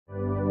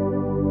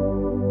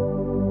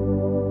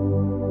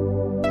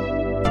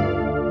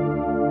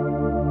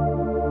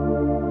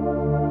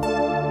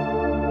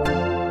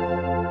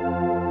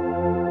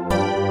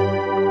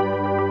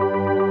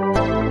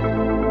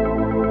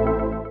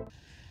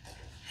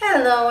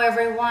Hello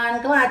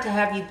everyone, glad to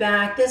have you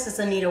back. This is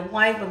Anita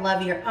White with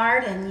Love Your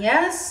Art, and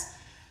yes,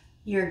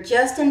 you're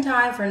just in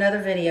time for another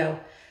video.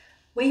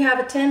 We have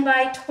a 10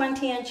 by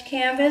 20 inch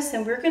canvas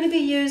and we're going to be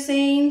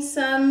using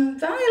some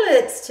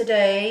violets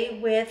today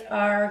with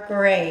our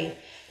gray.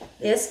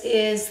 This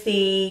is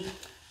the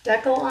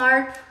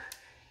DecoArt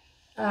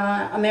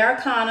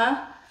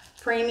Americana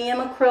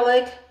Premium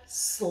Acrylic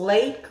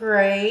Slate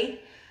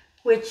Gray,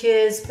 which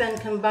has been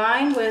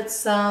combined with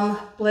some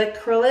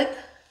Blickrylic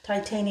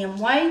titanium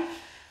white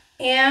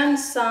and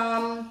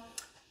some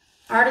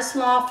Artist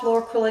Loft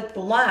Floetrol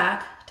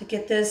black to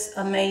get this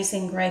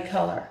amazing gray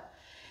color.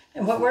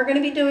 And what we're going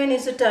to be doing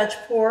is a Dutch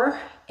pour,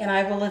 and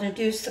I will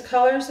introduce the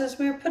colors as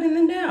we're putting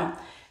them down.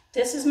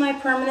 This is my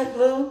permanent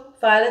blue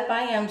violet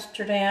by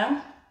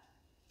Amsterdam,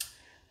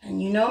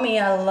 and you know me,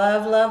 I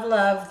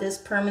love this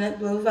permanent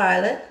blue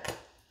violet.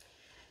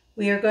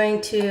 We are going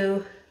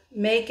to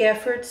make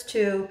efforts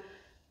to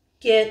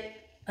get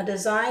a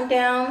design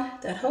down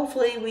that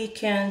hopefully we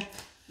can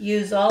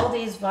use all of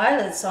these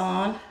violets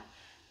on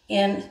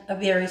in a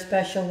very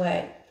special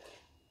way.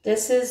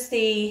 This is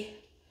the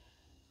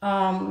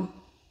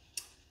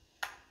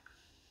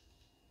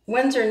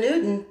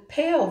Winsor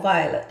Pale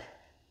Violet,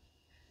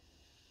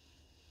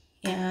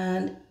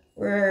 and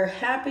we're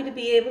happy to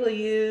be able to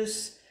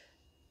use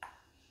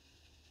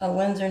a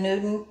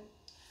Winsor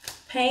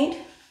paint.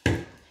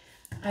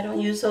 I don't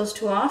use those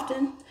too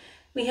often.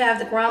 We have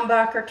the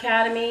Grumbacher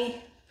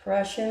Academy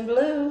Prussian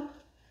blue.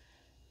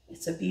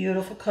 It's a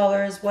beautiful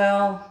color as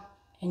well,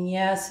 and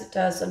yes, it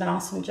does an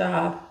awesome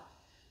job.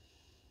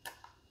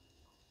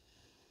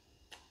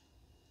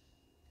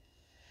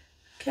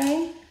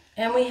 Okay,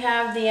 and we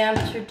have the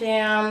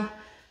Amsterdam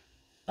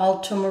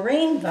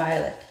Ultramarine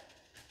violet.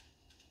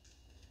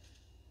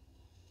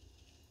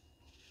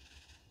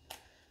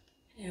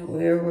 And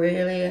we're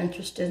really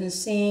interested in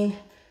seeing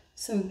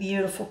some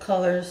beautiful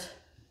colors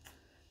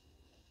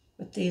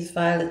with these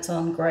violets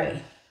on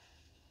gray.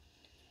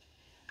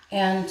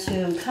 And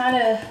to kind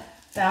of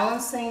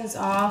balance things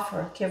off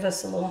or give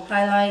us a little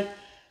highlight,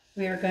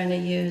 we are going to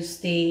use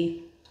the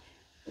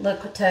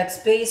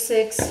Liquitex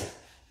Basics.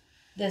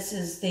 This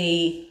is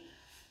the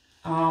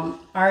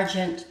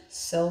Argent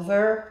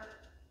Silver.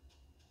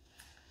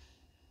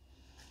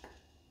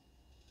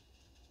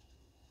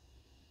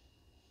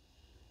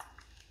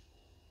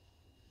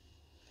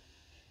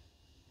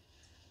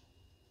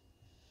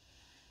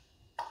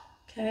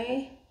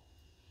 Okay,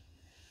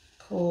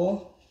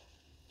 cool.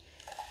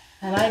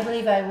 And I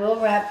believe I will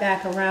wrap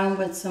back around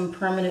with some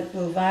permanent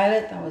blue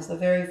violet. That was the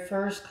very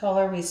first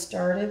color we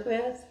started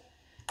with.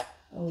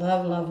 I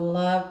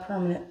love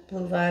permanent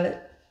blue violet.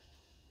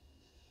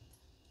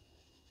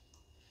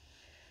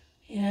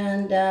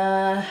 And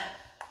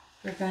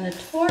we're going to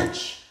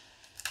torch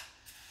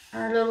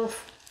our little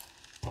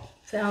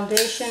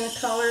foundation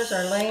colors,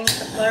 our layering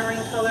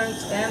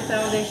colors and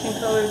foundation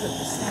colors at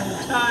the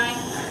same time.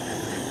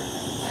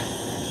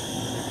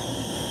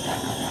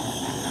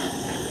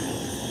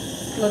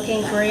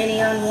 Looking for any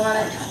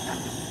unwanted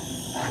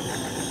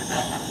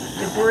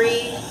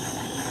debris,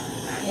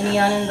 any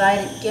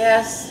uninvited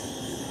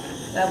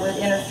guests that would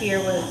interfere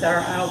with our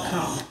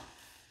outcome.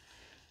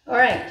 All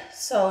right,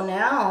 so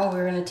now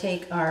we're going to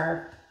take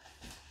our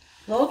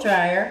blow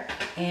dryer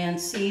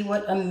and see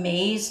what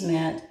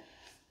amazement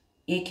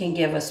it can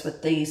give us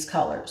with these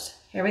colors.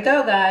 Here we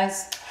go,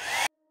 guys.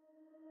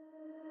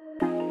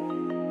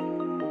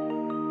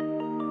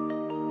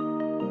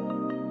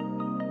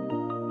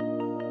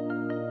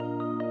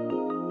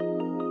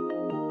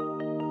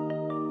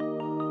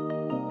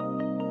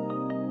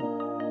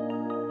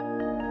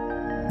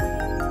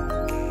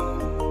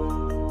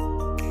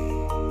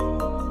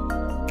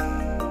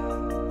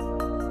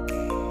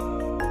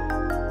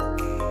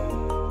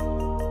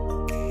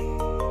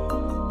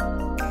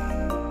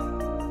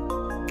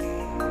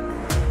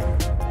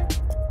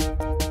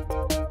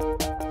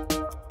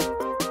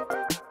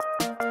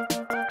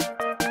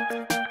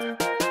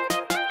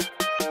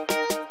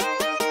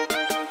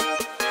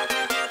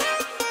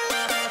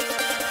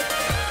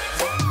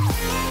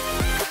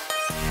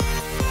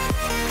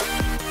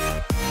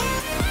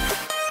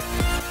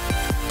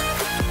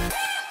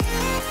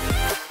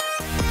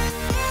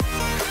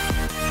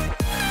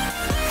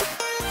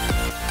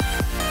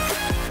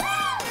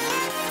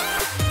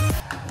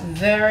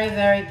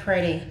 Very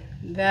pretty,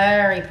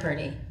 very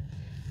pretty.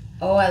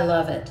 Oh, I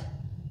love it.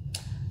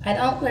 I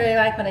don't really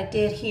like what I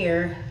did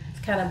here.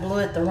 It kind of blew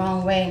it the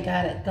wrong way and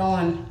got it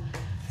going.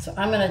 So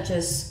I'm gonna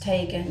just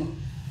take and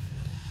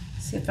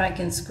see if I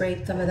can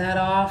scrape some of that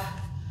off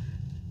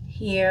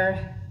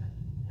here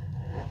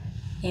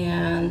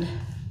and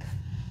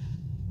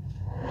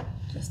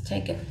just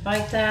take it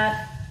like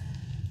that.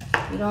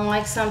 If you don't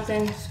like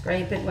something,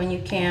 scrape it when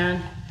you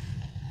can.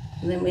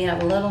 And then we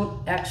have a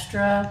little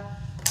extra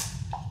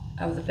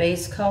of the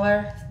base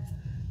color.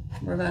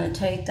 We're going to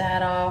take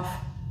that off.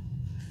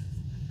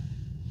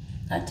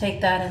 I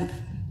take that and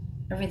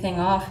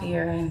everything off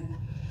here and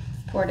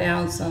pour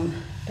down some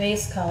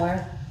base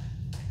color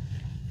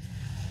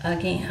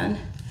again.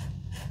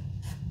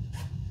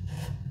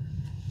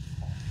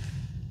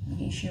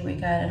 making sure we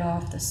got it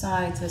off the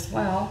sides as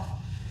well.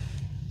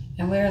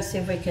 And we're gonna see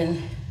if we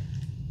can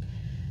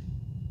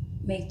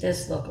make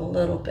this look a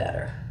little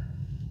better.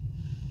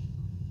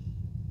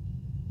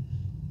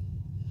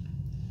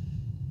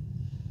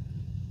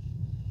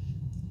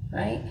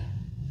 Right?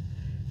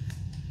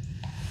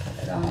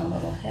 Put it on a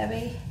little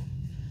heavy.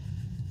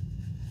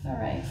 All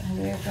right, and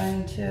we're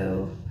going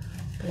to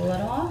pull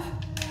it off.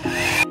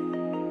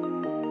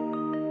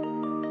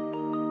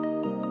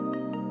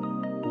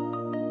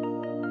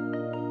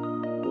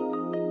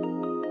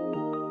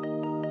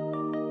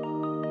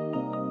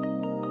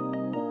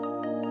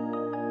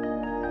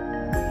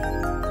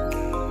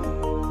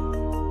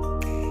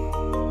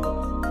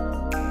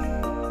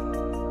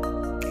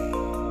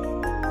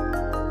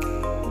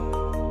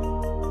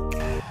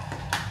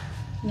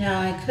 Now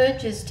I could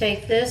just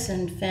take this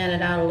and fan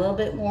it out a little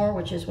bit more,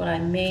 which is what I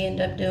may end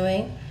up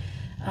doing.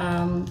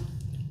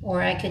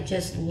 Or I could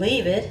just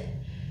leave it,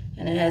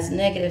 and it has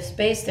negative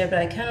space there, but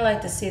I kind of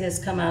like to see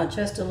this come out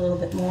just a little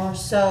bit more.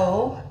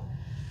 So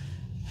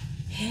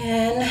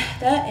in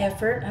that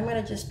effort, I'm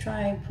going to just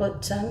try and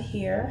put some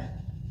here.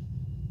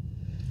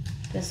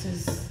 This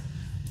is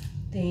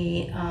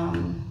the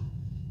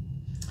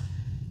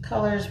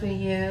colors we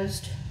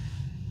used.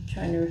 I'm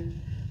trying to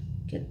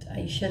get,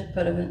 I should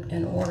put them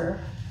in order.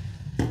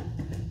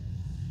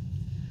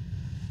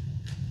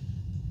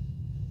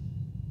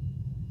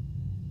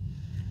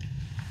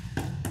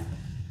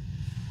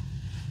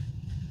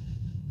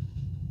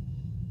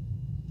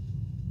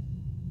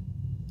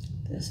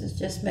 This is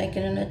just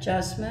making an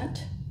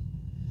adjustment.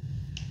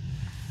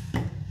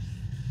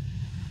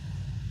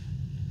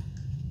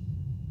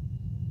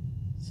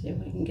 See if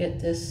we can get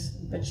this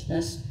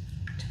richness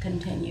to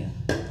continue.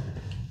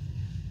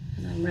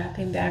 And I'm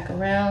wrapping back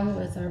around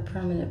with our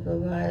permanent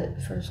blue violet,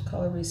 first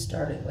color we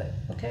started with,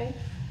 okay?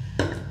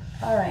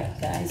 All right,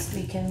 guys,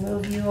 we can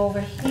move you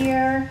over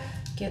here,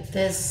 get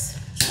this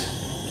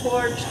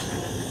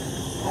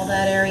torched, all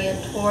that area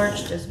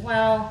torched as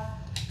well.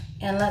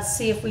 And let's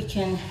see if we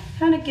can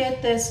kind of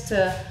get this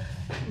to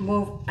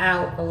move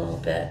out a little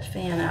bit,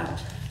 fan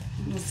out.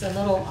 It's a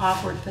little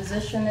awkward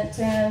position it's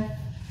in.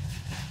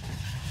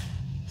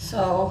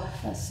 So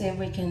let's see if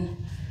we can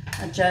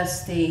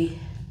adjust the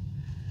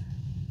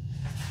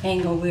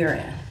angle we're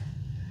in.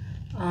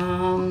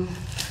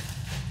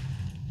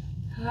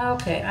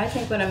 Okay, I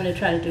think what I'm going to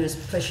try to do is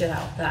push it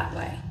out that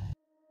way.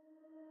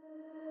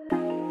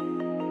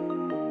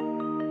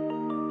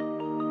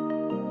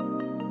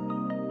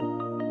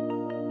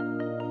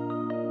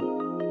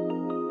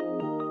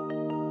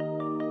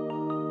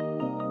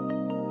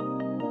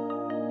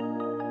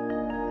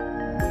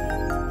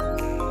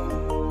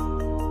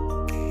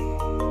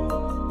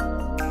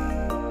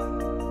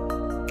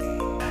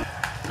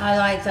 I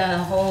like that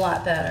a whole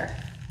lot better,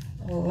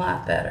 a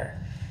lot better.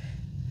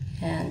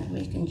 And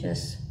we can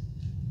just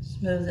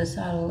smooth this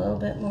out a little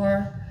bit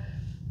more.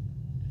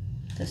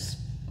 This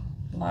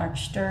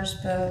large stir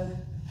spoon.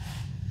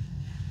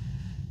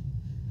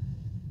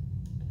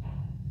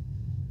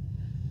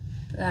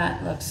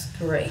 That looks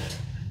great.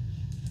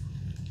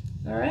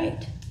 All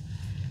right.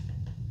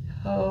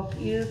 Hope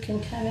you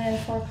can come in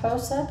for a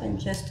close-up in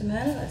just a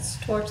minute. Let's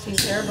torch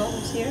these air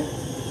bubbles here.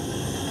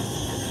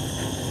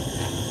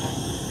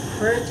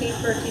 Pretty,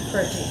 pretty,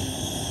 pretty.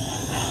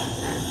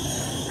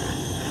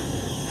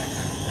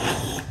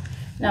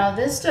 Now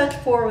this stitch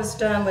 4 was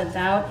done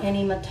without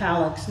any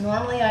metallics.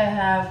 Normally I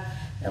have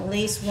at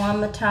least one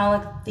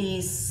metallic.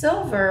 The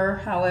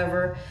silver,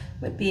 however,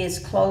 would be as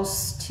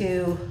close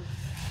to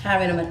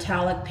having a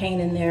metallic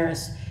paint in there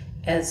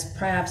as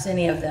perhaps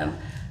any of them.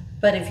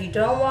 But if you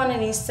don't want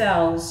any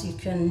cells, you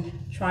can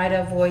try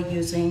to avoid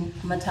using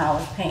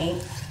metallic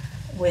paint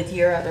with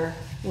your other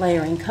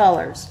layering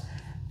colors.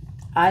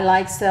 I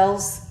like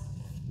cells,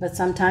 but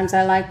sometimes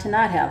I like to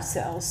not have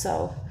cells,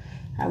 so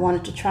I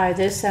wanted to try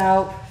this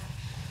out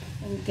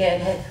and get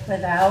it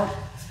without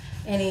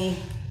a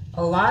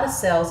lot of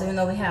cells, even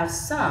though we have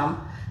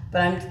some,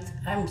 but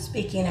I'm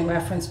speaking in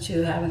reference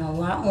to having a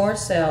lot more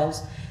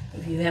cells.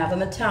 If you have a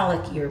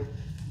metallic, you're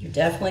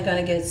definitely going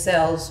to get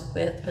cells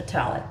with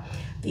metallic.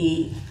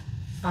 The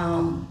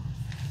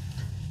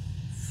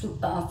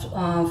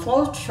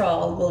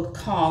Floetrol will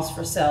cause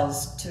for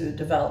cells to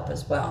develop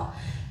as well.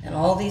 And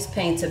all these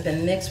paints have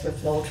been mixed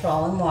with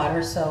Floetrol and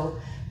water, so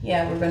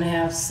yeah, we're going to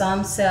have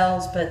some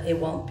cells, but it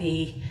won't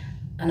be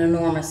an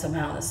enormous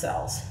amount of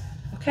cells.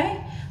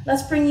 Okay,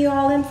 let's bring you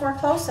all in for a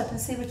close-up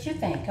and see what you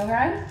think, all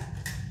right?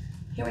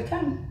 Here we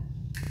come.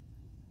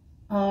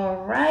 All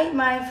right,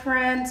 my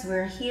friends,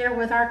 we're here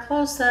with our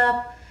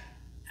close-up.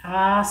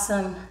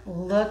 Awesome,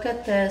 look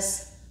at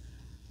this.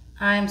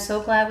 I'm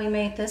so glad we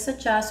made this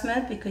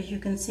adjustment because you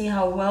can see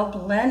how well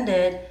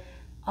blended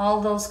all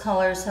those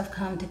colors have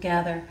come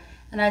together.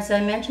 And as I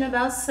mentioned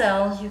about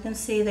cells, you can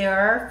see there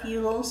are a few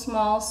little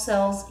small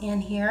cells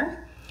in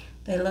here.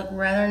 They look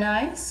rather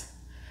nice.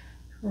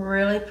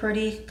 Really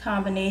pretty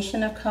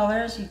combination of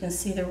colors. You can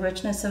see the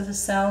richness of the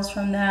cells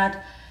from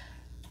that.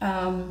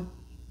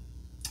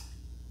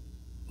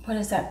 What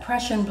is that?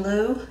 Prussian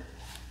blue,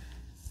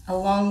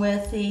 along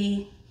with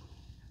the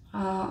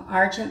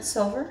Argent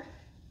silver.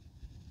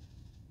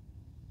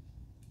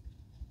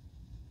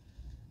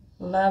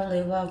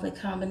 Lovely, lovely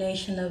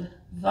combination of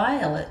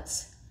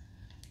violets.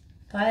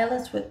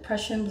 Violets with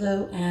Prussian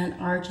blue and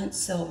Argent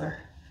silver.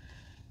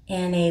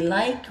 And a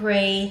light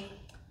gray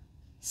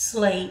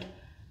slate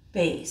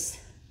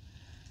base.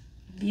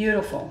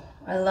 Beautiful.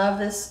 I love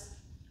this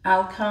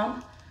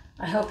outcome.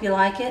 I hope you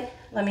like it.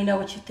 Let me know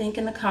what you think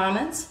in the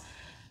comments.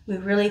 We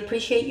really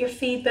appreciate your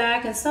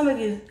feedback. And some of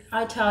you,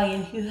 I tell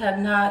you, you have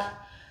not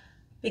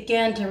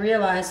begun to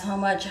realize how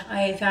much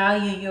I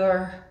value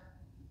your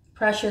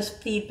precious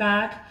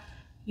feedback.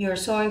 You're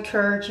so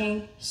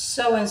encouraging,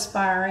 so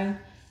inspiring,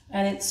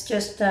 and it's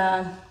just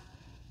a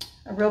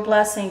real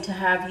blessing to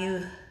have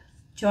you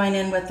join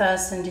in with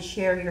us and to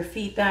share your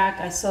feedback.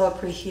 I so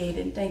appreciate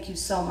it. Thank you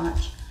so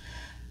much.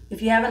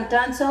 If you haven't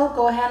done so,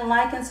 go ahead and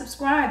like and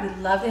subscribe.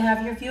 We'd love to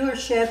have your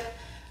viewership.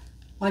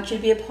 I want you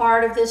to be a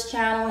part of this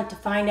channel and to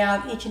find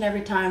out each and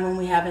every time when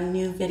we have a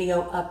new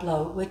video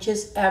upload, which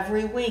is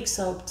every week.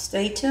 So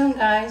stay tuned,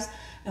 guys,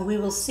 and we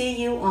will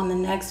see you on the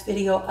next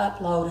video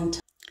upload.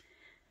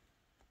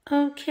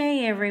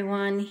 Okay,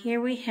 everyone,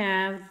 here we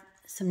have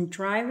some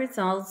dry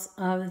results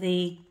of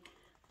the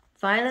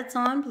Violets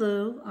on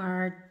Blue,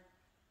 our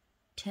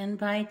 10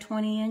 by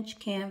 20 inch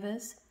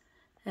canvas.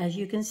 As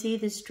you can see,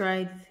 this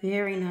dried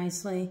very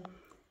nicely,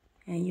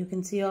 and you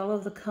can see all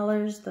of the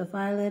colors, the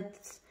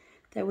violets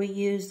that we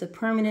use, the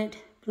permanent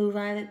blue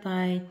violet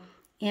by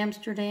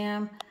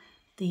Amsterdam,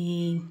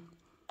 the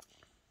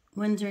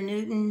Winsor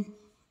Newton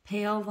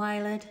pale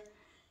violet,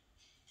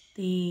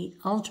 the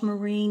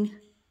Ultramarine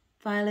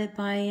violet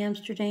by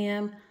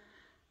Amsterdam,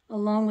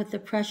 along with the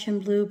Prussian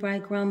blue by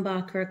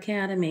Grumbacher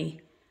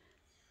Academy.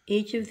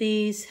 Each of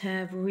these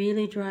have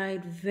really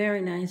dried very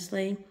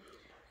nicely.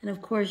 And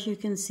of course you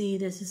can see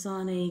this is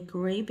on a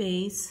gray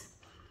base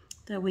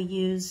that we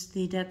use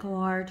the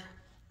DecoArt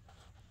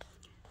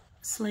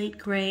slate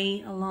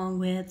gray along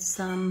with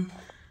some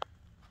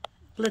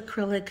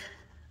Blickrylic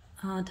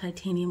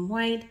titanium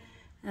white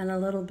and a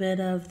little bit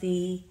of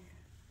the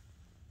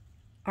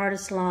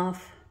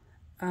Loft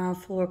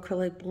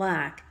Floetrol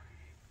black.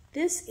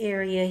 This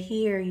area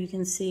here, you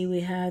can see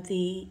we have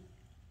the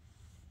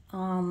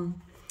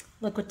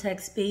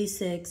Liquitex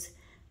Basics.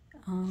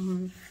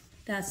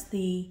 That's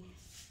the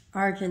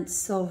Argent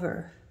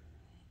silver,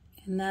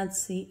 and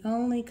that's the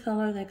only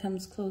color that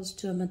comes close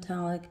to a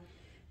metallic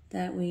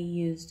that we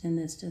used in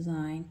this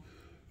design.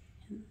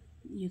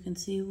 You can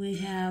see we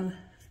have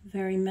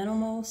very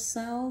minimal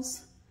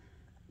cells,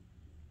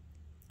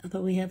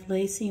 but we have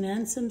lacing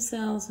and some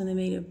cells, and they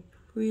made a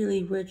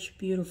really rich,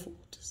 beautiful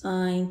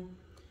design,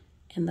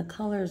 and the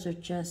colors are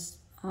just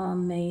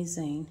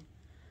amazing.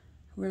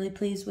 Really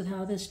pleased with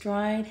how this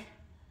dried.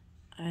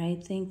 I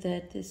think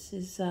that this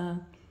is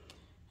an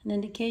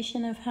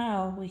indication of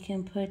how we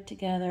can put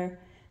together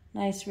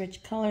nice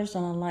rich colors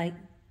on a light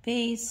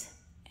base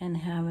and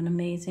have an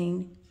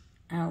amazing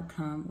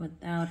outcome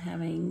without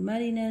having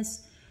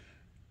muddiness.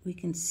 We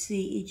can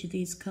see each of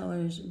these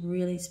colors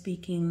really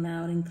speaking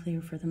loud and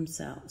clear for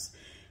themselves.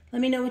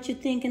 Let me know what you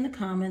think in the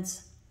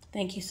comments.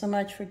 Thank you so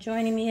much for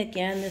joining me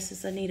again. This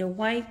is Anita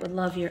White with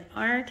Love Your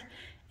Art.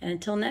 And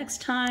until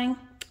next time,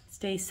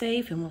 stay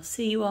safe, and we'll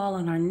see you all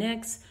on our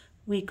next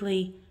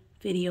weekly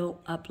video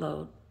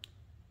upload.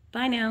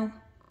 Bye now.